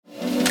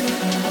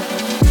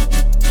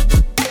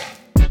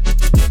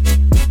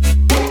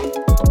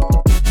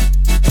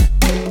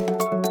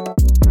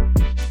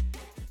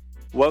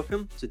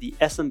Welcome to the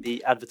SMB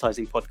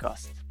Advertising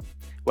Podcast,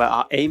 where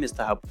our aim is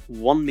to help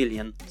 1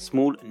 million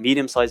small and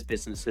medium-sized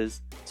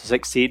businesses to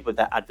succeed with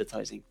their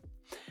advertising.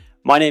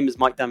 My name is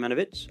Mike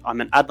Damjanovic.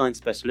 I'm an Adline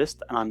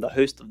specialist, and I'm the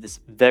host of this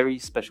very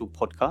special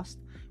podcast,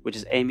 which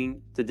is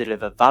aiming to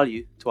deliver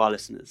value to our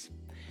listeners.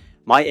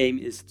 My aim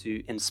is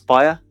to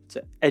inspire,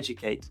 to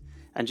educate,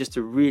 and just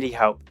to really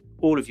help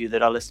all of you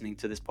that are listening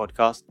to this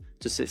podcast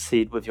to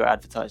succeed with your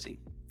advertising.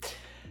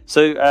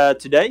 So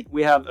today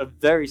we have a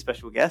very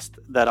special guest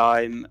that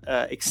I'm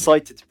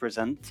excited to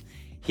present.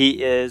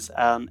 He is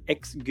an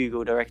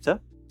ex-Google director.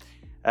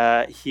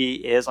 I'm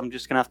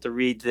just going to have to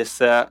read this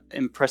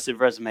impressive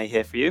resume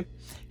here for you.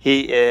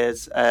 He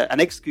is an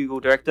ex-Google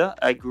director,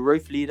 a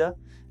growth leader,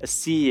 a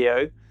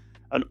CEO,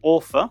 an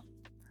author,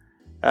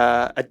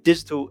 a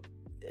digital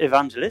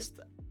evangelist,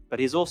 but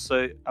he's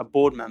also a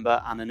board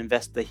member and an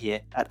investor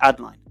here at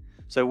Adline.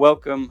 So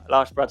welcome,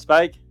 Lars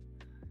Bratsberg.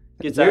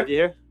 Good to have you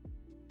here.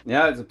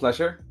 Yeah, it's a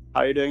pleasure.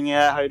 How are you doing?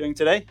 How are you doing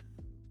today?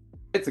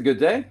 It's a good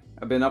day.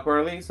 I've been up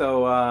early,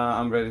 so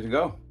I'm ready to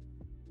go.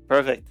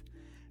 Perfect.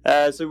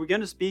 So we're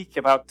going to speak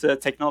about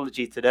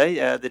technology today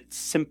that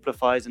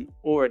simplifies an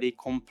already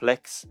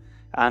complex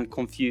and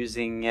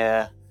confusing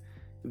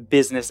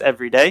business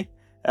every day.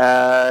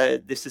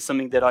 This is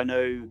something that I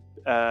know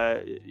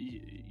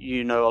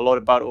you know a lot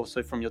about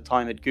also from your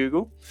time at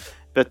Google.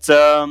 But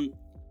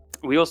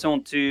we also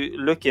want to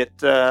look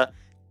at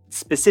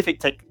specific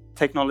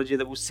technology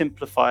that will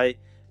simplify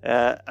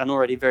an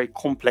already very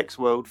complex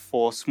world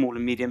for small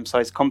and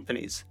medium-sized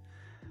companies.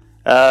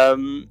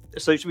 So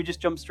should we just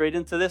jump straight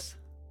into this?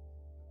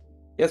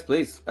 Yes,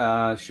 please.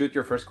 Shoot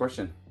your first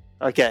question.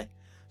 Okay.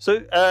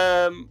 So,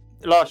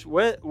 Lars,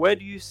 where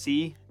do you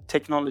see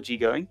technology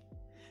going?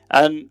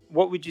 And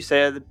what would you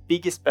say are the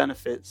biggest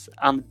benefits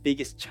and the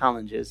biggest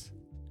challenges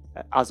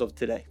as of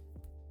today?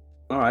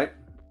 All right.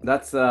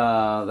 That's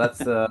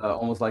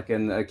almost like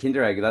a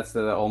Kinder egg. That's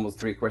almost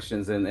three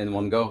questions in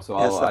one go. So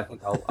I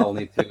think I'll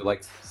need to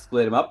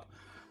split them up.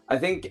 I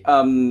think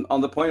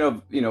on the point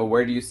of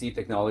where do you see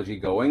technology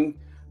going?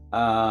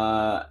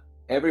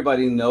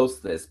 Everybody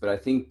knows this, but I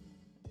think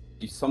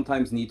you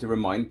sometimes need to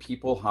remind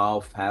people how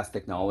fast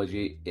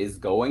technology is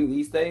going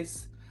these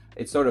days.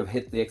 It sort of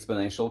hit the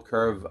exponential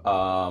curve,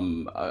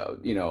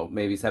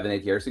 maybe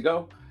 7-8 years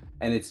ago,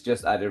 and it's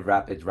just at a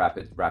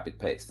rapid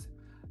pace.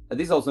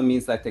 This also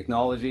means that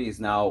technology is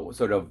now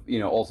sort of,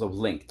 also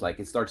linked, like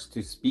it starts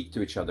to speak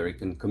to each other, it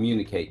can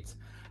communicate,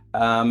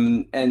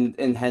 and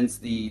hence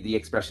the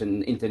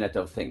expression Internet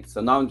of Things. So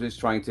now I'm just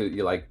trying to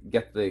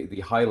get the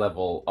high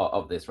level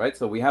of this, right?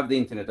 So we have the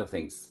Internet of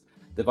Things.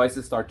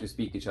 Devices start to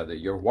speak to each other.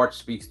 Your watch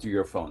speaks to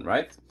your phone,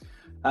 right?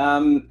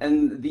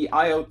 And the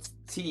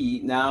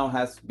IoT now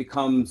has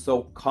become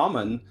so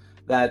common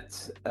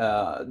that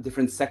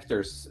different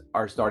sectors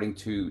are starting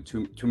to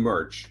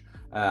merge.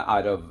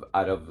 Out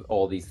of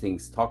all these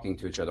things talking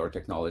to each other, or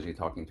technology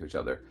talking to each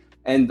other.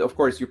 And of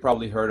course, you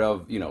probably heard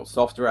of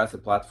software as a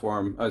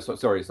platform.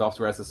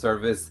 Software as a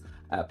service,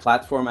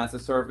 platform as a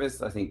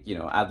service. I think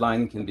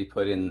Adline can be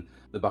put in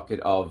the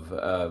bucket of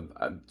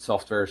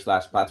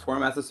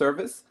software/platform as a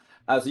service.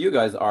 So you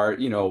guys are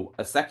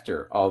a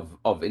sector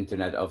of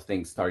Internet of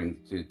Things starting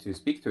to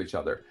speak to each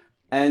other.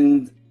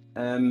 And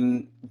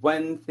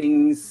when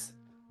things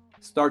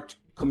start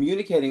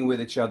communicating with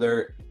each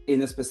other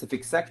in a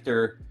specific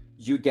sector,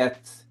 you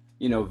get,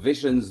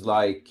 visions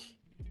like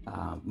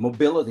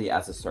mobility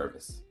as a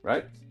service,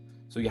 right?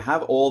 So you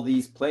have all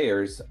these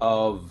players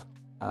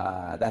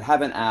that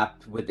have an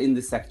app within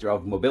the sector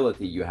of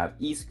mobility. You have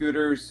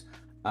e-scooters,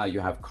 you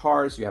have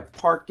cars, you have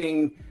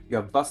parking, you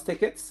have bus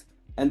tickets.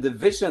 And the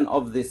vision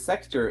of this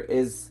sector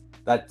is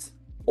that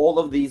all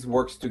of these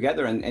works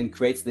together and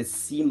creates this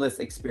seamless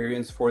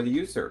experience for the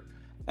user.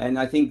 And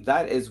I think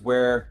that is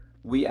where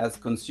we as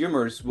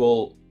consumers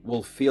will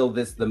feel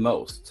this the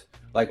most.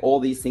 Like all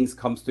these things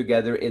comes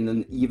together in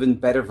an even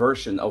better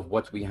version of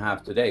what we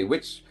have today,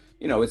 which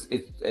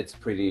it's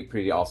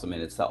pretty awesome in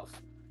itself.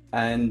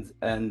 And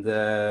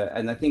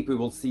I think we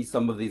will see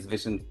some of these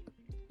visions,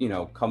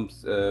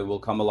 will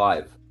come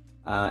alive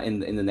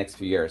in the next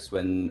few years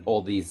when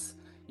all these,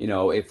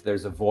 if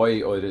there's a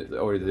Voi or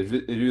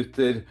the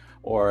Ruter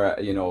or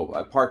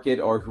a Parkit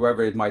or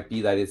whoever it might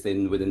be that is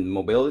within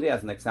mobility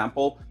as an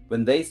example,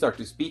 when they start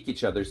to speak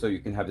each other, so you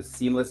can have a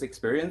seamless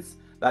experience.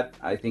 That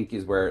I think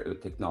is where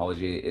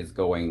technology is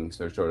going,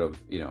 sort of,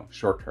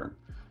 short term.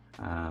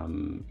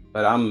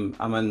 But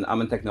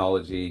I'm a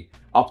technology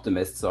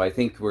optimist, so I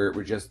think we're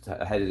just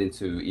headed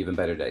into even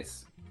better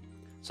days.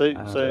 So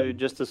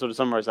just to sort of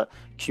summarize that,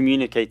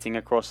 communicating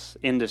across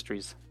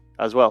industries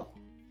as well.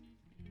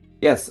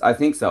 Yes, I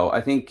think so.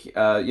 I think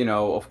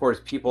of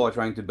course, people are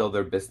trying to build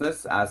their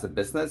business as a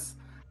business,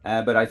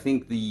 but I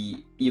think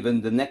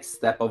even the next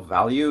step of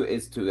value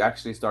is to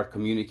actually start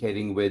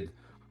communicating with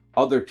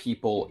other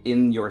people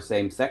in your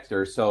same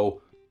sector.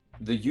 So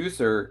the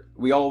user,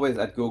 we always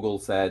at Google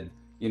said,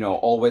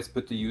 always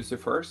put the user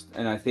first.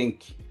 And I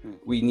think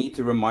we need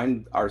to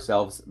remind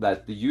ourselves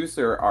that the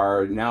user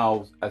are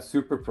now a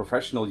super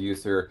professional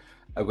user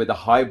with a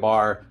high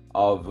bar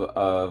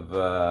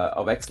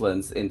of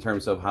excellence in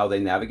terms of how they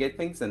navigate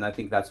things. And I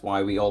think that's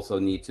why we also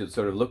need to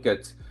sort of look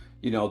at,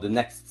 the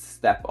next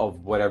step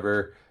of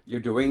whatever you're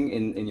doing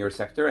in your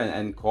sector,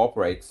 and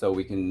cooperate so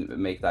we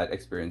can make that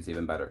experience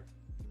even better.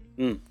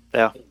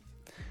 Yeah,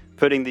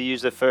 putting the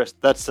user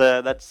first. That's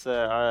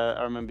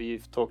I remember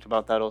you've talked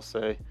about that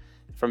also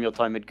from your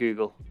time at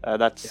Google.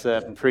 That's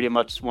pretty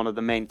much one of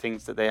the main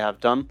things that they have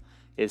done,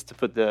 is to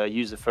put the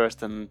user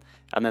first, and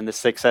then the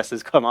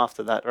successes come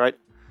after that, right?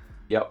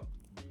 Yep.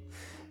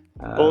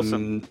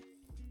 Awesome.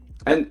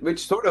 And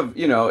which sort of,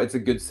 it's a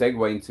good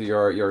segue into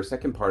your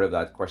second part of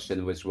that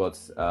question, which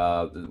was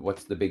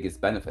what's the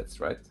biggest benefits,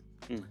 right?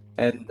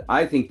 And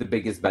I think the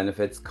biggest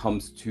benefits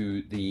comes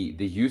to the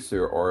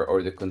user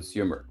or the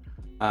consumer,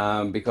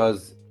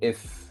 because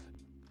if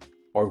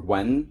or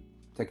when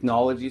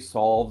technology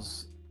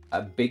solves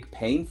a big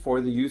pain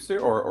for the user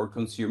or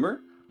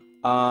consumer,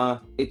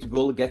 it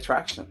will get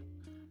traction,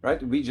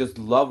 right? We just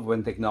love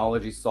when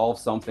technology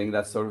solves something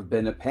that's sort of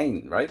been a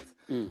pain, right?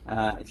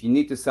 If you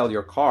need to sell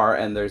your car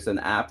and there's an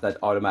app that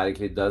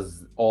automatically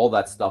does all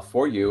that stuff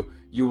for you,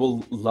 you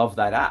will love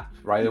that app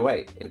right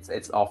away.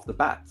 It's off the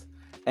bat.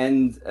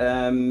 And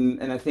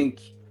I think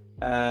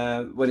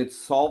when it's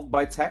solved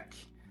by tech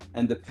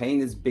and the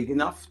pain is big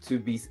enough to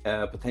be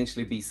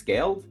potentially be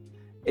scaled,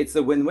 it's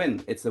a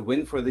win-win. It's a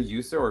win for the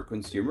user or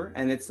consumer,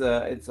 and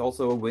it's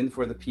also a win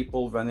for the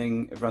people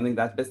running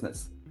that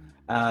business.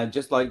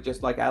 Just like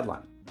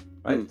Adline,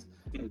 right?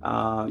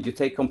 You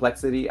take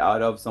complexity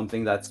out of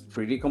something that's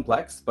pretty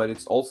complex, but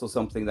it's also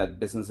something that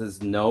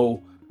businesses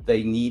know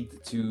they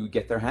need to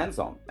get their hands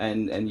on,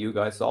 and you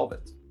guys solve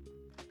it.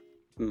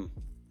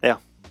 Yeah,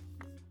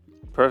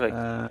 perfect.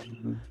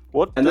 And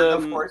then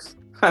of course,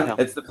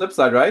 it's the flip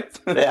side, right?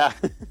 Yeah.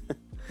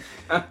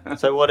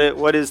 So what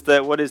is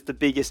the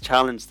biggest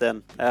challenge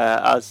then,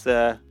 as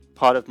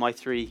part of my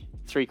three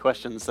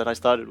questions that I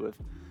started with?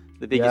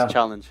 The biggest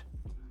challenge.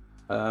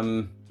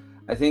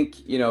 I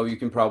think you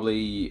can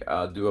probably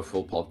do a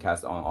full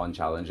podcast on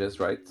challenges,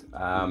 right?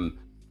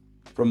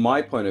 From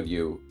my point of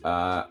view,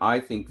 I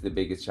think the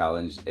biggest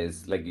challenge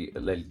is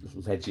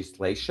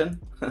legislation.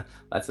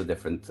 That's a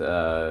different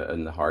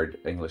and hard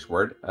English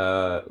word.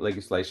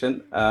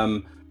 Legislation.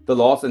 The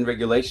laws and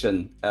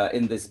regulation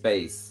in this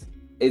space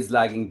is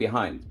lagging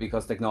behind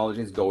because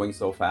technology is going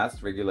so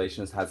fast.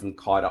 Regulations hasn't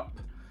caught up,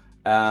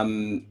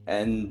 and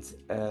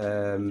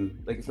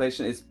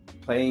legislation is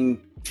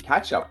playing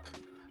catch up.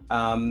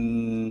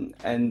 And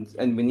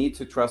we need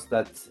to trust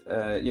that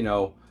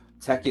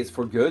tech is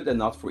for good and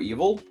not for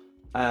evil.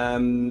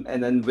 And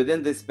then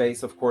within this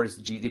space, of course,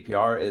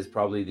 GDPR is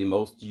probably the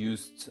most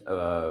used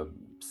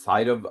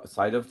side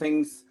of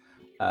things.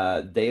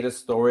 Data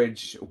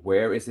storage,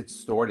 where is it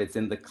stored? It's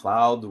in the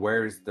cloud.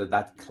 Where is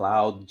that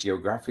cloud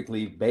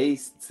geographically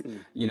based?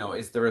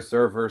 Is there a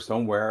server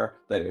somewhere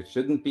that it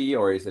shouldn't be,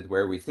 or is it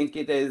where we think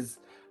it is?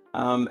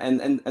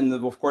 And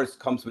of course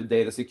comes with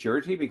data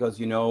security, because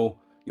you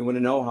want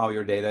to know how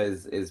your data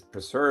is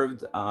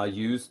preserved,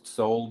 used,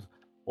 sold,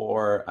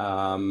 or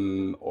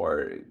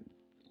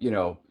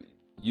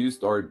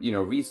used or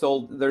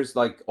resold. There's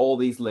like all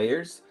these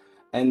layers,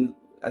 and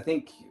I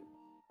think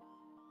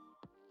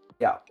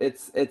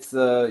it's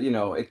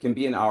it can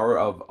be an hour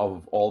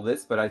of all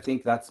this, but I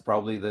think that's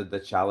probably the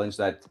challenge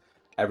that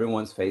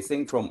everyone's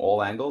facing from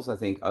all angles. I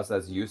think us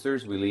as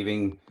users, we're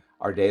leaving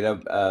our data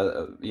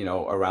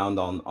around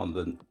on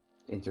the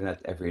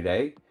internet every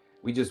day.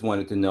 We just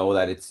wanted to know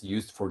that it's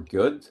used for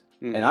good.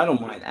 And I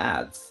don't mind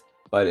ads,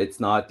 but it's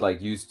not like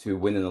used to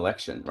win an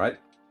election, right?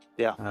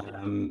 Yeah.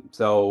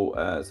 So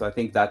I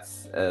think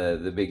that's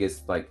the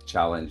biggest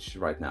challenge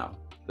right now,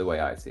 the way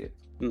I see it.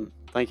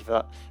 Thank you for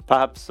that.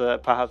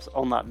 Perhaps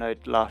on that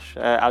note, Lars,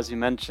 as you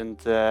mentioned,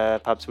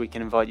 perhaps we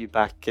can invite you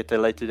back at a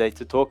later date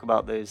to talk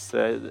about those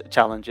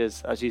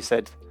challenges. As you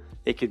said,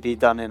 it could be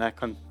done in a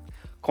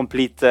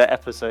complete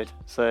episode.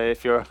 So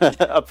if you're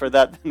up for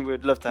that, then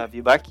we'd love to have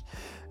you back.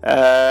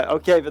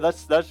 Okay, but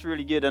that's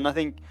really good. And I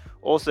think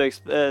also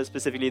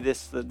specifically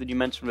this that you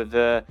mentioned with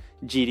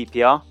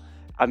GDPR.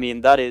 I mean,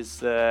 that is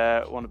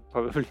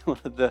probably one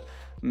of the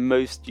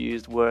most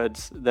used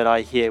words that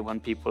I hear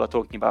when people are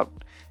talking about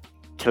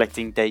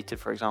collecting data,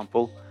 for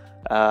example.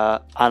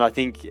 And I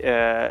think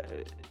there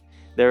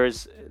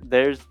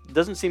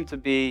doesn't seem to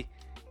be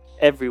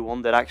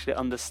everyone that actually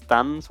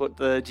understands what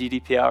the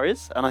GDPR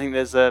is, and I think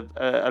there's a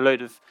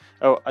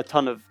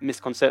ton of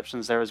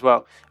misconceptions there as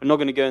well. I'm not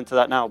going to go into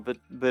that now, but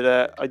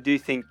I do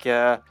think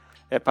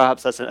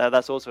perhaps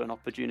that's also an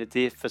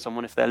opportunity for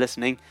someone, if they're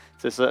listening,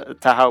 to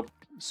help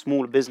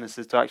small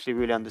businesses to actually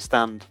really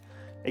understand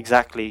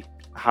exactly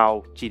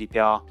how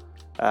GDPR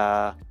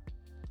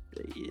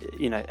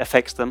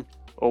affects them,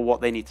 or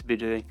what they need to be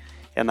doing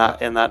in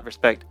that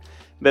respect.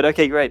 But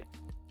okay, great.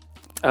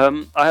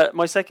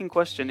 My second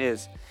question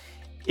is,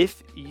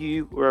 if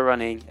you were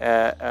running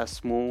a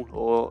small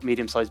or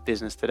medium-sized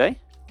business today,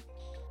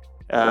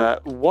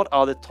 what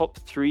are the top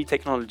 3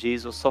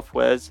 technologies or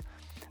softwares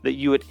that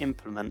you would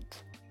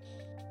implement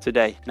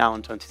today, now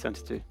in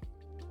 2022?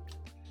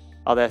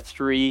 Are there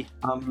three?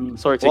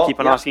 Sorry to keep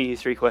on asking you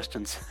three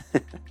questions.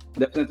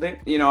 Definitely.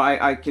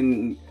 I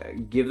can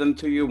give them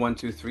to you, 1,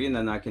 2, 3, and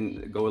then I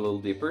can go a little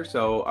deeper.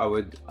 So I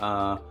would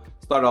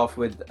start off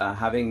with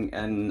having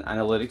an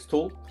analytics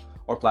tool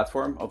or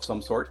platform of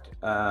some sort.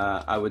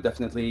 I would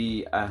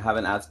definitely have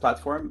an ads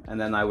platform, and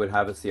then I would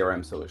have a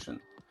CRM solution.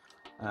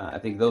 I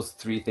think those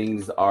three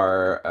things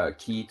are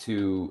key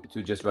to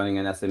just running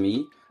an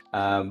SME,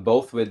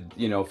 both with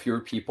fewer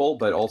people,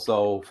 but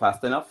also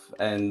fast enough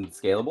and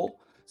scalable.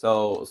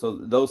 So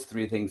those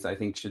three things I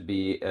think should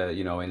be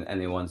in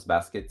anyone's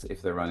basket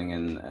if they're running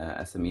an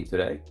SME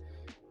today.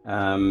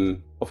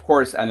 Of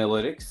course,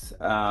 analytics.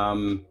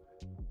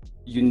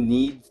 You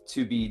need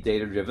to be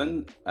data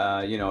driven.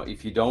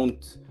 If you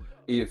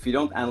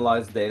don't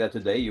analyze data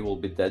today, you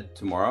will be dead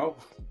tomorrow.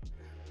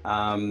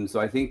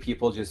 So I think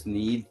people just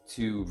need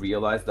to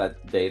realize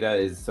that data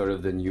is sort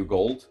of the new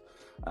gold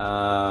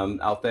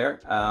out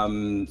there.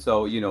 So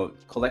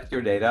collect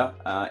your data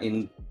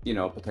in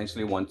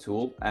potentially one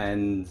tool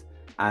and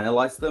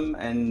analyze them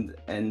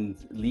and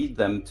lead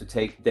them to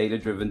take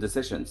data-driven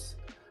decisions.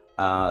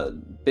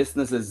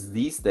 Businesses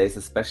these days,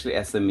 especially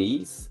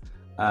SMEs,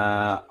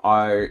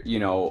 are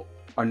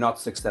not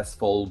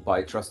successful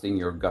by trusting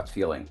your gut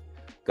feeling.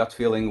 Gut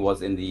feeling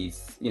was in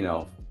these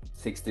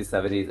 60s,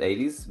 70s,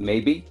 80s,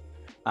 maybe.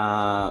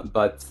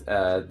 But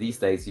these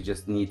days, you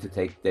just need to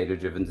take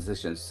data-driven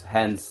decisions.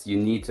 Hence, you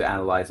need to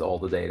analyze all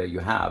the data you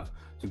have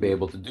to be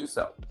able to do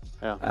so.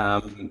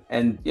 Yeah.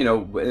 And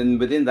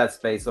within that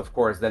space, of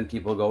course, then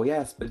people go,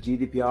 yes, but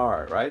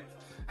GDPR, right?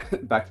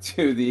 Back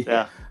to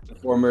the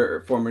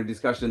former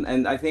discussion.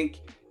 And I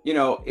think,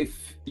 if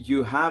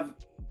you have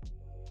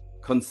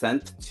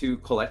consent to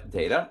collect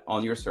data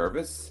on your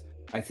service,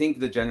 I think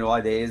the general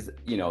idea is,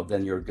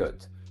 then you're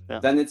good. Yeah.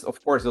 Then it's,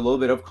 of course, a little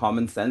bit of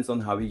common sense on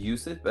how you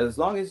use it. But as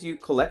long as you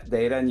collect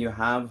data and you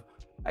have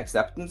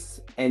acceptance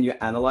and you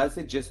analyze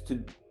it just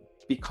to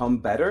become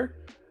better,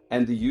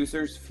 and the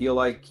users feel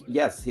like,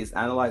 yes, he's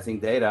analyzing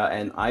data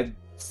and I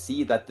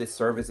see that this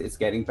service is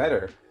getting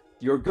better,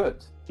 you're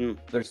good.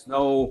 There's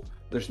no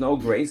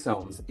gray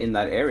zones in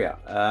that area.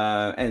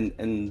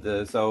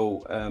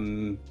 So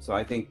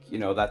I think,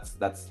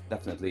 that's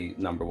definitely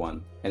number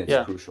one, and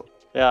it's crucial.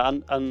 Yeah,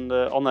 and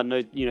on that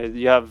note,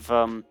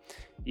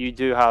 you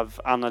do have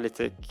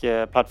analytic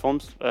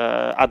platforms.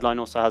 Adline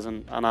also has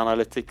an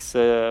analytics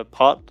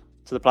part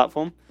to the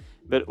platform,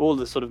 but all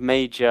the sort of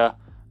major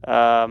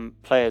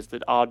players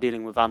that are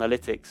dealing with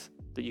analytics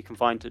that you can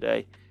find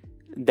today,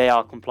 they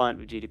are compliant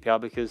with GDPR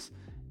because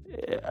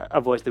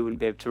otherwise they wouldn't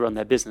be able to run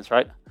their business,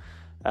 right?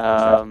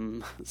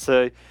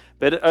 So,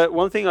 but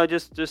one thing I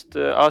just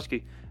ask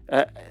you,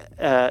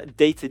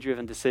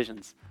 data-driven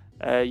decisions.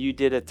 You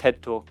did a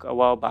TED talk a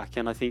while back,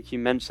 and I think you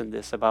mentioned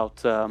this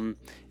about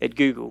at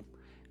Google.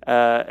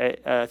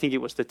 I think it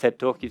was the TED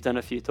talk. You've done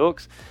a few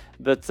talks,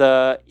 but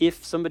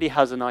if somebody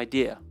has an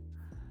idea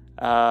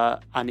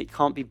and it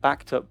can't be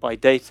backed up by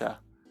data,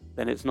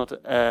 then it's not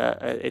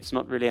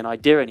really an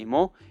idea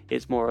anymore.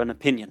 It's more an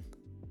opinion.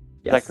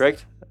 Yes. Is that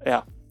correct?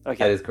 Yeah.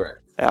 Okay. That is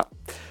correct. Yeah.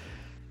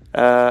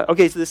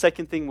 Okay. So the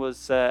second thing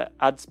was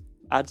ads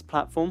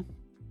platform.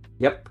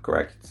 Yep,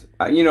 correct.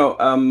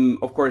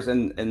 Of course,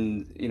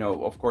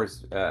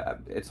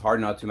 it's hard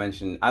not to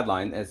mention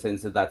Adline,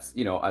 since that's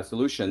a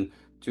solution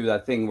to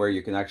that thing where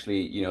you can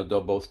actually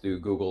both do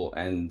Google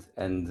and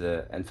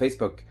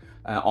Facebook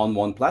on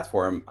one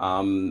platform,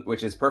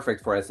 which is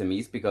perfect for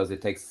SMEs because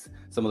it takes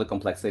some of the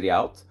complexity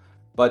out.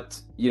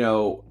 But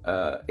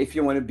if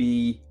you want to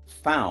be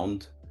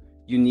found,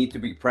 you need to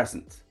be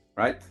present,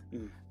 right?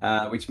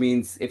 Which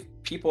means if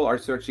people are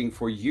searching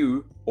for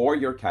you or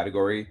your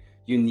category,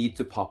 you need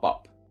to pop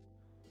up.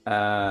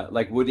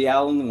 Like Woody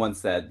Allen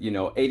once said,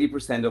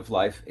 80% of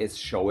life is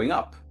showing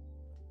up.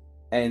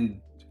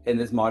 And in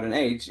this modern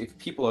age, if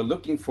people are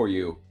looking for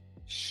you,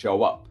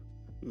 show up.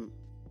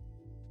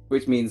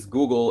 Which means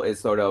Google is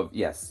sort of,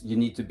 yes, you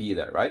need to be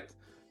there, right?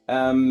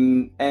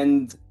 And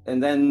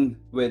then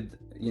with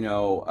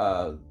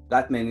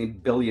that many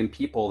billion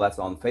people that's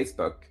on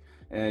Facebook,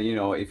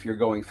 if you're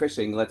going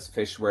fishing, let's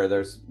fish where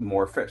there's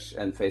more fish,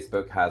 and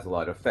Facebook has a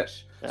lot of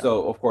fish. Yeah.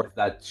 So of course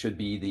that should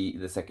be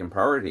the second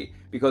priority,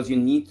 because you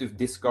need to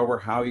discover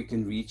how you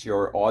can reach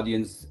your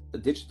audience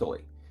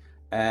digitally.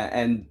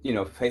 And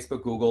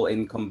Facebook, Google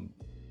in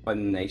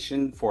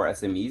combination for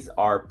SMEs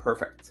are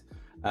perfect.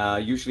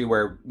 Usually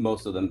where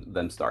most of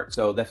them start.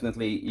 So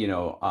definitely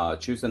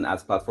choose an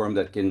ads platform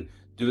that can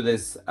do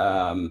this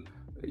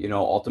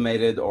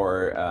automated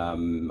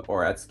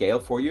or at scale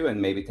for you,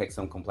 and maybe take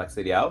some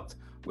complexity out,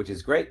 which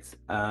is great.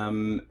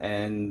 And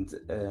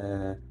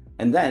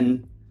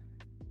then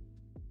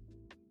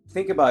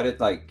think about it,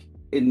 like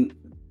in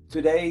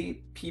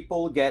today,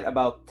 people get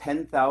about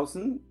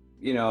 10,000,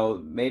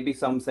 maybe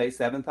some say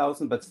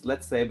 7,000, but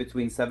let's say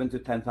between 7 to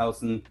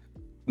 10,000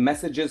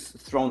 messages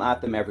thrown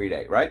at them every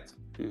day, right?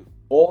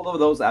 All of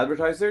those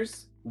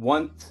advertisers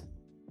want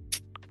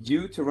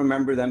you to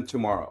remember them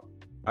tomorrow,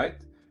 right?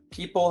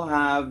 People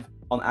have,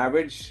 on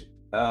average,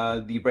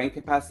 the brain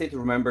capacity to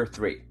remember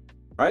 3,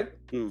 right?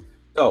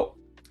 So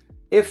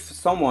if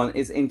someone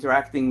is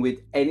interacting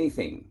with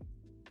anything,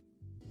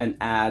 an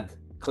ad,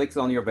 clicks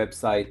on your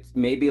website,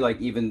 maybe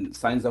like even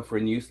signs up for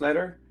a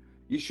newsletter,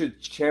 you should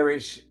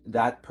cherish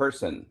that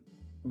person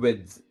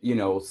with,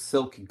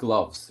 silk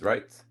gloves,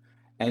 right?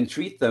 And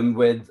treat them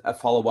with a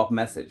follow-up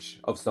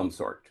message of some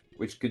sort,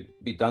 which could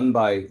be done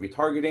by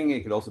retargeting.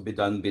 It could also be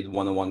done with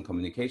one-on-one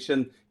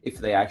communication if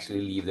they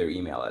actually leave their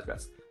email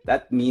address.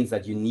 That means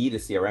that you need a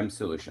CRM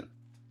solution.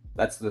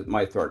 That's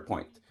my third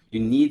point. You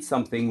need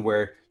something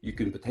where you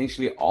can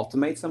potentially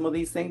automate some of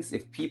these things.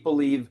 If people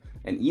leave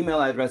an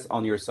email address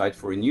on your site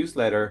for a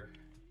newsletter,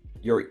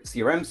 your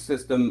CRM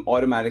system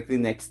automatically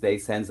next day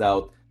sends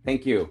out,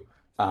 thank you,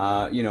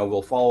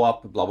 we'll follow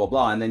up, blah, blah,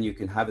 blah. And then you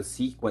can have a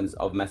sequence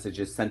of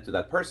messages sent to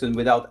that person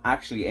without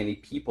actually any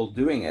people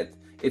doing it.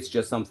 It's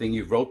just something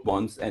you wrote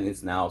once and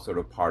it's now sort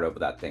of part of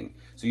that thing.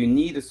 So you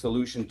need a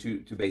solution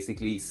to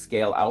basically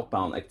scale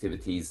outbound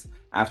activities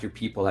after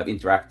people have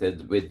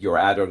interacted with your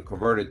ad or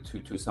converted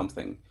to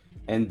something.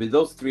 And with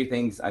those three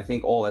things, I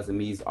think all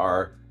SMEs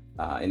are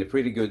in a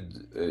pretty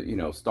good,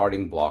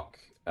 starting block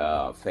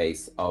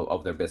phase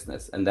of their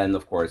business. And then,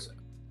 of course,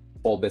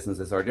 all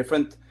businesses are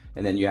different,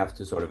 and then you have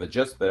to sort of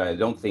adjust. But I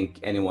don't think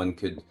anyone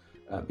could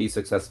be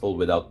successful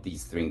without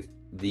these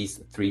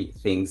three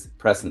things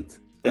present.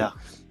 Yeah,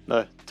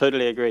 no,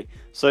 totally agree.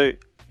 So,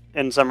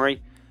 in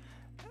summary,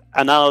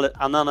 an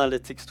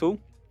analytics tool,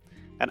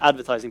 an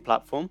advertising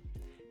platform,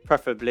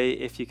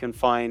 preferably if you can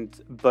find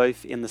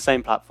both in the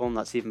same platform,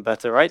 that's even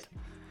better, right?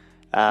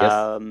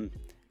 Yes.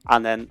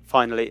 And then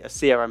finally, a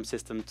CRM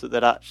system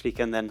that actually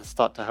can then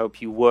start to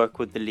help you work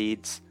with the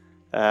leads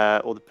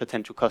or the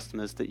potential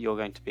customers that you're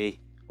going to be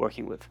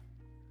working with.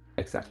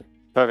 Exactly.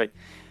 Perfect.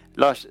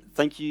 Lars,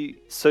 thank you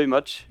so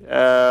much.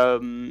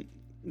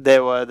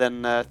 There were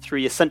then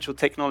 3 essential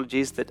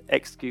technologies that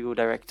ex-Google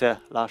director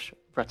Lars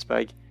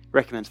Bratsberg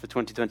recommends for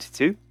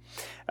 2022.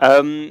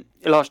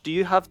 Lars, do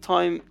you have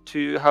time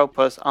to help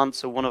us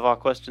answer one of our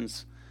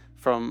questions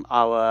from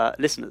our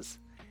listeners?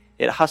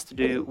 It has to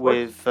do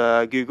with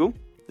Google.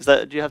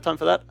 Do you have time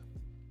for that?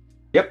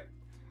 Yep.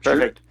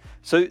 Perfect.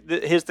 Sure. So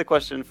here's the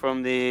question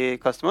from the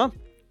customer.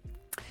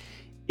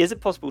 Is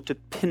it possible to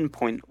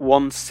pinpoint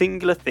one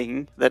singular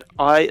thing that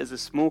I, as a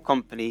small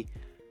company,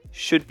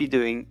 should be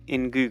doing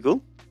in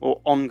Google or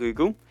on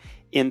Google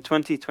in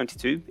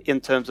 2022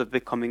 in terms of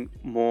becoming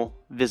more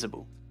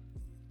visible?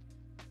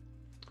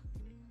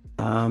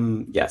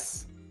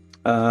 Yes.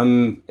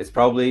 It's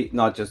probably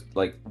not just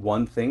like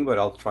one thing, but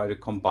I'll try to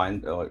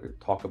combine or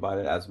talk about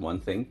it as one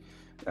thing,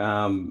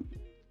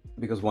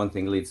 because one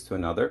thing leads to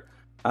another.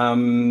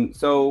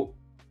 So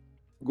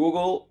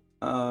Google,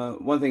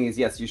 one thing is,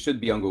 yes, you should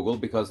be on Google,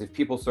 because if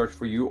people search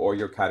for you or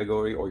your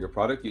category or your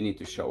product, you need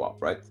to show up,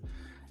 right?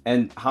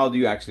 And how do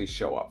you actually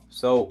show up?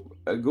 So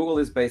Google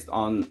is based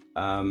on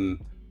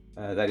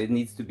that it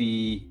needs to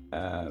be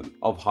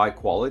of high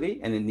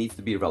quality and it needs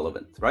to be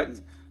relevant, right?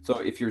 So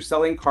if you're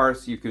selling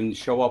cars, you can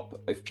show up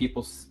if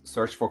people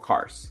search for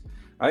cars,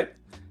 right?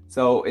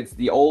 So it's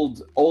the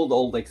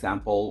old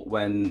example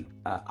when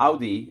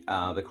Audi,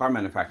 the car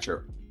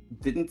manufacturer,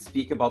 didn't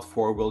speak about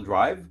four-wheel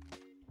drive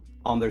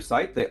on their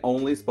site. They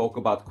only spoke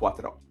about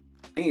Quattro.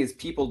 The thing is,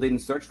 people didn't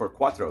search for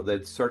Quattro,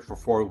 they'd search for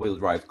four-wheel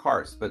drive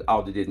cars, but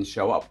Audi didn't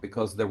show up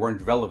because they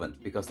weren't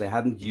relevant, because they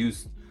hadn't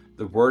used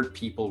the word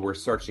people were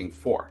searching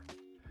for.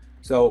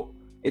 So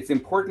it's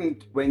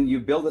important when you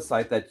build a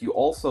site that you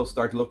also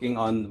start looking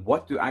on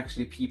what do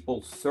actually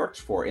people search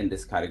for in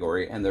this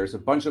category. And there's a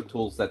bunch of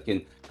tools that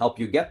can help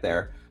you get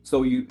there.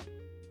 So you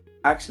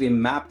actually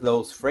map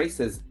those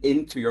phrases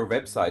into your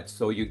website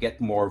so you get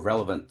more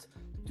relevant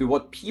to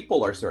what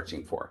people are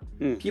searching for.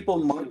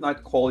 People might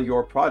not call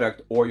your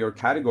product or your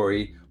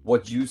category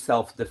what you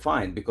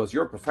self-define because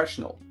you're a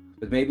professional,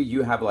 but maybe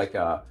you have like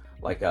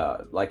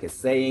a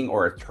saying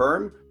or a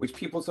term which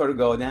people sort of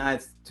go, nah,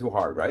 it's too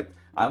hard, right?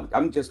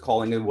 I'm just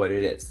calling it what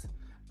it is.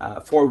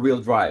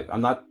 Four-wheel drive.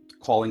 I'm not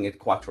calling it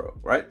Quattro,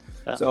 right?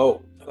 Yeah.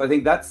 So I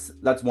think that's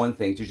one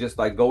thing, to just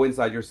like go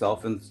inside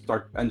yourself and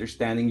start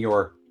understanding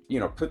your,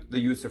 put the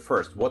user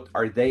first. What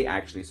are they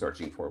actually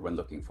searching for when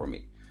looking for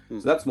me? So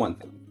that's one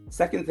thing.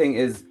 Second thing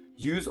is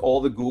use all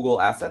the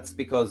Google assets,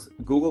 because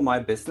Google My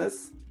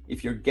Business,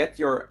 if you get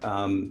your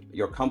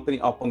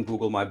company up on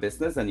Google My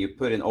Business and you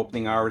put in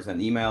opening hours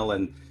and email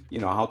and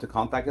how to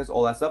contact us,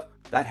 all that stuff,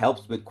 that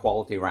helps with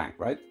quality rank,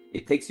 right?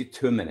 It takes you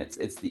 2 minutes.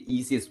 It's the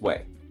easiest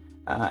way.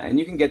 And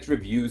you can get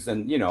reviews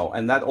and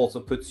that also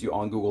puts you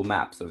on Google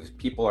Maps. So if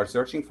people are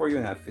searching for you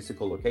and have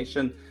physical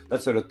location,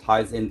 that sort of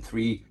ties in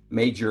 3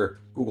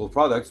 major Google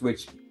products,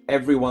 which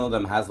every one of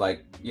them has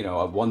like,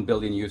 a 1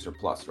 billion user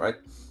plus, right?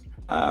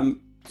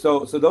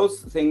 So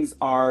those things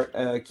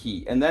are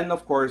key. And then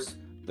of course,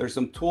 there's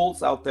some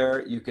tools out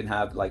there. You can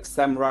have like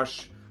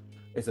SEMrush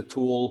is a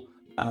tool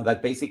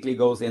that basically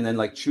goes in and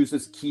like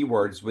chooses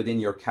keywords within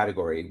your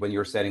category when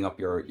you're setting up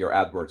your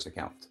AdWords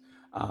account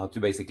to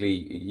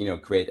basically,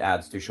 create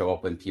ads to show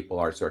up when people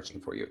are searching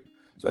for you.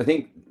 So I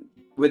think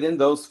within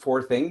those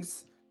 4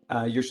 things,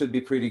 you should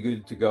be pretty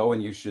good to go,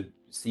 and you should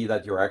see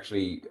that you're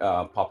actually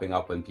popping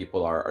up when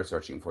people are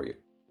searching for you.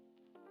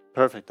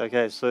 Perfect.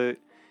 Okay, so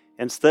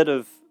instead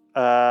of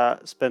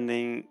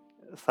spending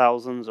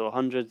thousands or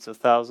hundreds of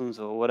thousands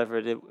or whatever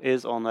it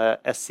is on a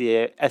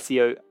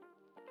SEO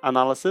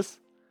analysis,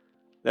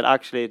 then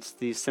actually it's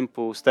these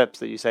simple steps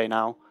that you say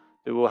now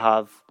that will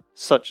have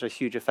such a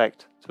huge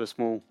effect to a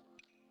small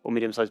or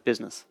medium-sized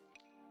business.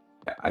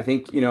 I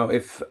think,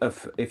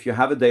 if you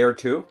have a day or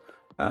two,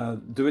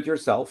 do it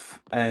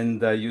yourself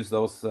and use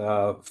those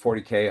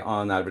 40K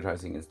on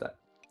advertising instead.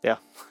 Yeah,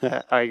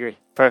 I agree.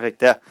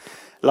 Perfect. Yeah.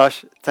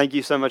 Lars, thank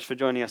you so much for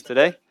joining us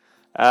today.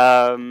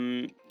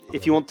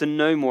 If you want to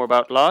know more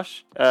about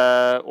Lars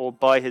or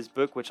buy his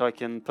book, which I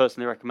can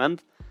personally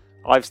recommend,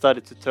 I've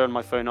started to turn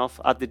my phone off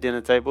at the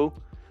dinner table.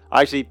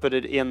 I actually put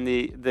it in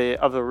the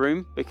other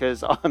room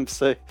because I'm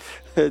so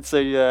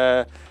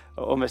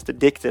almost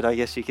addicted, I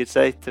guess you could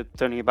say, to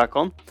turning it back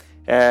on.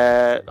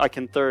 I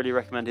can thoroughly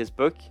recommend his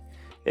book.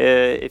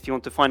 If you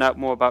want to find out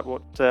more about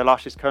what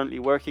Lars is currently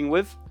working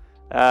with,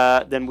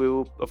 then we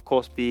will, of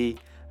course, be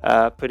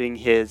putting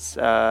his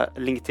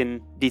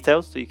LinkedIn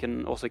details, so you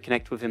can also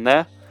connect with him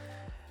there.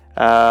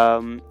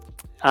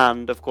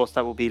 And, of course,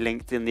 that will be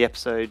linked in the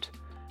episode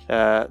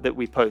that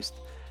we post.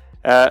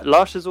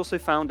 Lars has also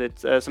founded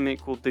something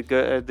called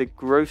the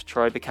Growth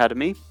Tribe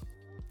Academy,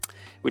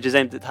 which is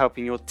aimed at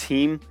helping your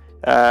team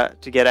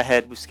to get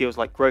ahead with skills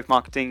like growth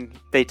marketing,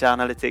 data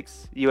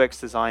analytics, UX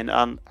design,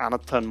 and a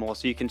ton more.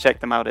 So you can check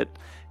them out at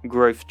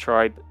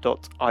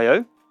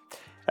growthtribe.io.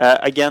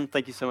 Again,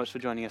 thank you so much for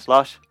joining us,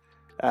 Lars.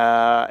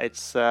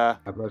 It's a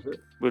pleasure.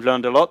 We've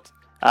learned a lot,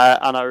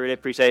 and I really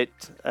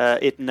appreciate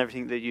it and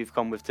everything that you've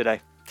come with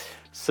today.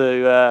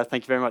 So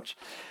thank you very much.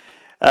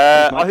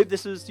 I hope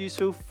this was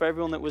useful for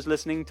everyone that was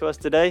listening to us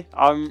today.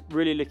 I'm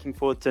really looking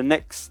forward to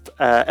next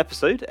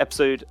episode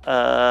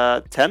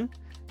 10.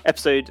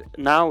 Episode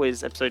now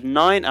is episode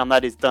 9, and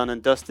that is done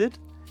and dusted.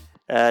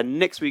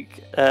 Next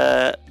week,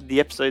 the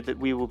episode that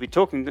we will be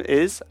talking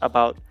is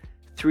about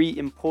 3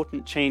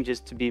 important changes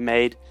to be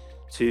made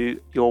to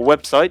your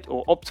website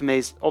or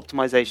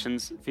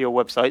optimizations for your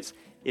websites.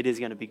 It is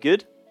going to be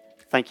good.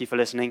 Thank you for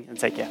listening and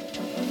take care.